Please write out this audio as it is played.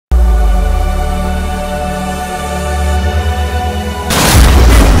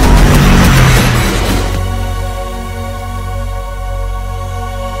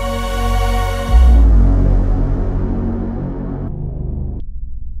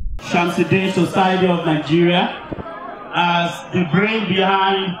Shams-el-Deen Society of Nigeria as the brain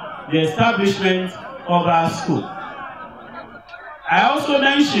behind the establishment of our school. I also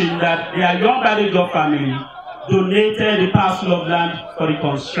mentioned that their young Badejo family donated a parcel of land for the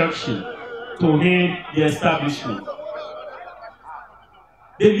construction to aid the establishment.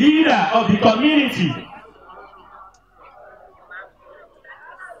 The leader of the community,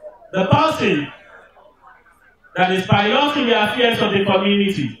 the person that is piloting the affairs of the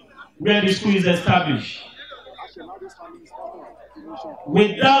community where the school is established.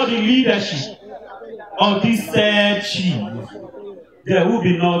 Without the leadership of this chief, there will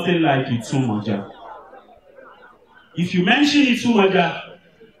be nothing like Itunmoja. If you mention Itunmoja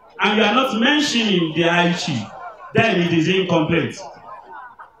and you are not mentioning the high chief, then it is incomplete.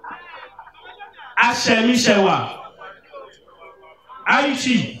 Ashemishewa, high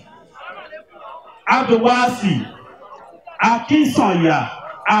chief Abdulwasiu Akinsanya,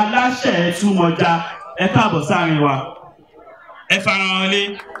 Alase Itunmoja, ẹ káàbọ̀ sáàrin wa. Ẹ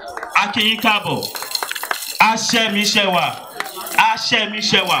farahanlé, Akin káàbọ̀. Ashemishewa,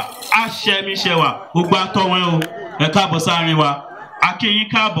 Ashemishewa, Ashemishewa. Gbogbo atọ́wọ́n o, ẹ káàbọ̀ sáàrin wa. Akin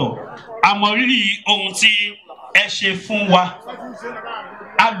káàbọ̀. Àmọ̀rírì ohun tí ẹ ṣe fún wa.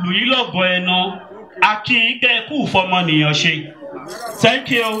 Alùyìn lọ́gọ̀ ẹnu. Akin kẹ́ kú fọmọnìyàn ṣe.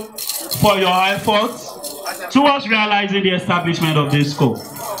 Thank you for your efforts towards realizing the establishment of this school.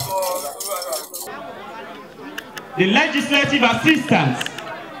 The legislative assistant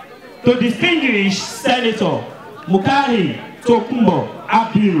to distinguished Senator Mukari Tokumbo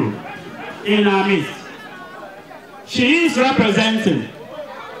Abiru in our midst. She is representing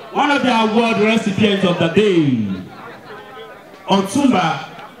one of the award recipients of the day, Otumba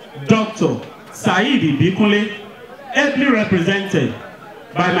Dr. Saidi Bikunle, ably represented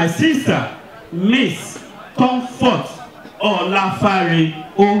by my sister, Miss Comfort Olafare.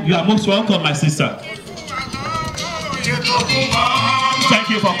 Oh, you are most welcome, my sister. Thank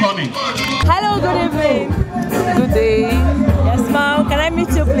you for coming. Hello, good evening. Good day. Yes, ma'am. Can I meet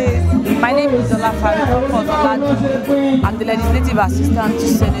you, please? My name is Olafare Olorunjedalo. I'm the legislative assistant to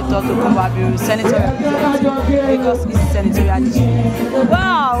Senator Tokumbo Abiru, Senator representative Lagos East Senatorial District.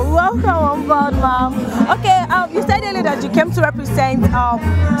 Wow, welcome on board, ma'am. Okay, you said earlier that you came to represent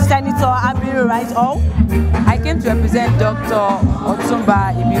Senator Abiru, right? Oh, I came to represent Dr.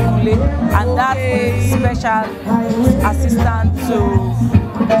 Otumba Ibikunle, and that's the special assistant to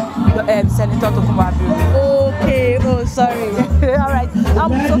Senator Tokumbo Abiru. Okay, oh sorry. All right.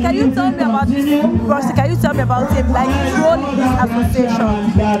 So can you tell me about this person? Can you tell me about him, like his role in this association?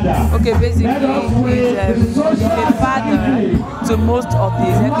 Okay, basically he's a father to most of the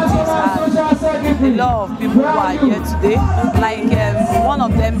executives and a lot of people who are here today. Like one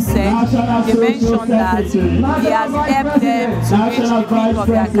of them said, he mentioned that he has helped them to reach the peak of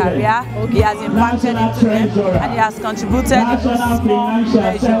their career. He has impacted into them and he has contributed in a small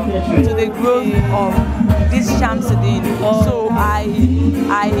measure to the growth of this Shams-el-Deen. So I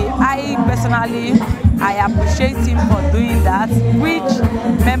personally, I appreciate him for doing that, which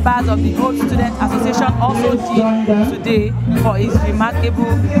members of the Old Student Association also did today for his remarkable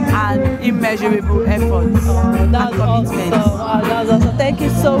and immeasurable efforts and commitments. That's awesome. Thank you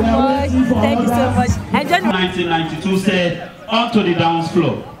so much. Thank you so much. And 1992 said, onto the dance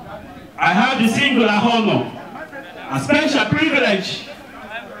floor. I have the singular honor, a special privilege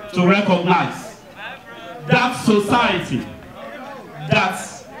to recognize that society that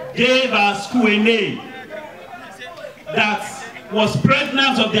gave our school a name, that was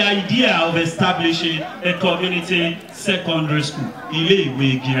pregnant of the idea of establishing a community secondary school,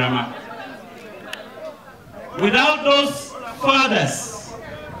 Ile-Iwe Girama. Without those fathers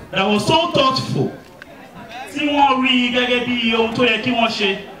that were so thoughtful, tí wọ́n rí gẹ́gẹ́ bí ohun tó yẹ kí wọ́n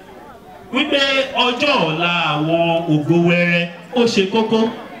ṣe, wípé ọjọ́ ọ̀la àwọn ògo wẹrẹ ó ṣe kókó,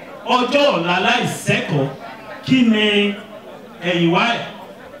 ọjọ́ ọ̀la láìsẹ́kọ̀ọ́ kí ni ẹ̀yìn wá ẹ̀.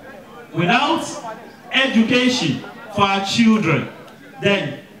 Without education for our children,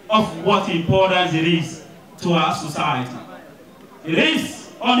 then of what importance it is to our society. It is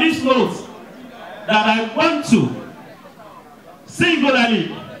on this note that I want to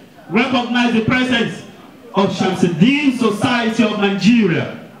singularly recognize the presence of Shams-el-Deen Society of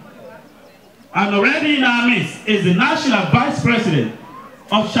Nigeria. And already in our midst is the National Vice President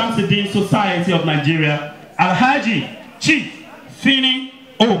of Shams-el-Deen Society of Nigeria, Alhaji, Chief Finnih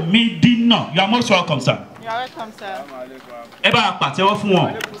Omidina. You are most welcome, sir. You are welcome, sir. Ẹ bá pàtẹ́wọ́ fún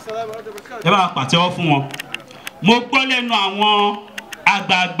wọn. Ẹ bá pàtẹ́wọ́ fún wọn. Mo gbọ́ lẹ́nu àwọn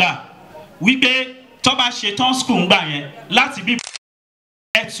àgbààgbà wípé tó bá ṣe tán school ńgbà yẹn láti bí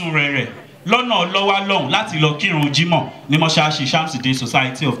ẹ̀tún rẹ̀ lọ́nà lọ́wọ́ lọ́hùn láti lọ kírun jímọ̀ ní mọ́ṣáláṣí Shams-el-Deen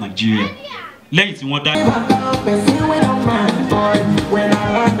Society of Nigeria lẹ́yìn tí wọ́n dá.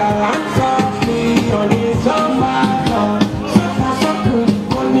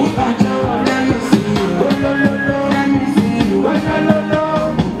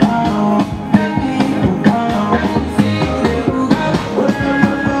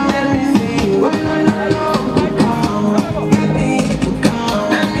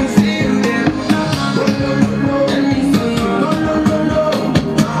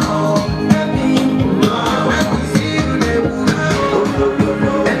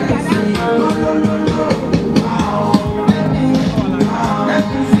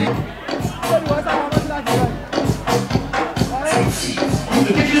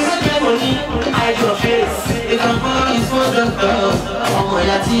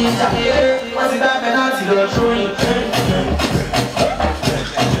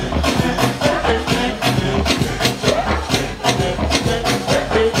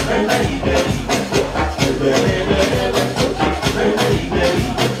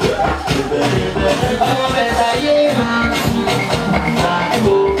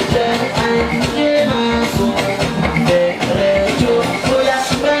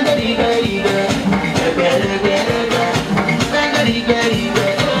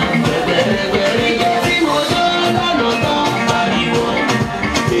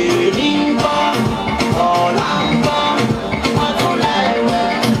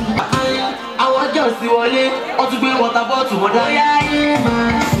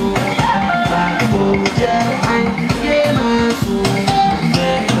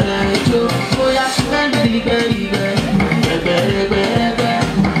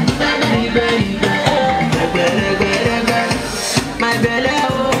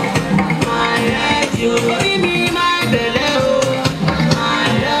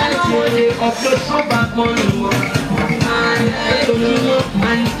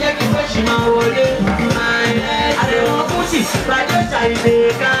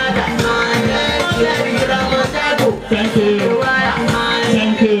 Thank you.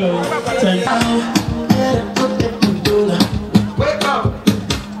 Thank you. Thank you.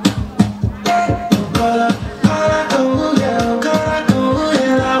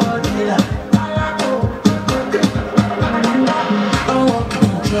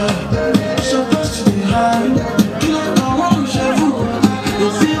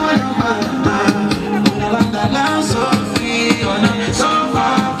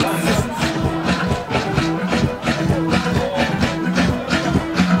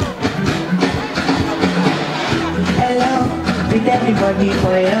 Everybody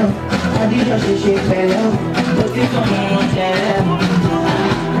for you, I did just a shake for you, but you come on, tell them.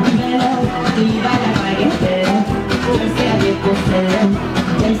 Hello, do you buy that I get there? Them say I did go sell them,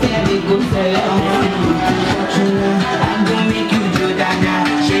 them say I did go sell them.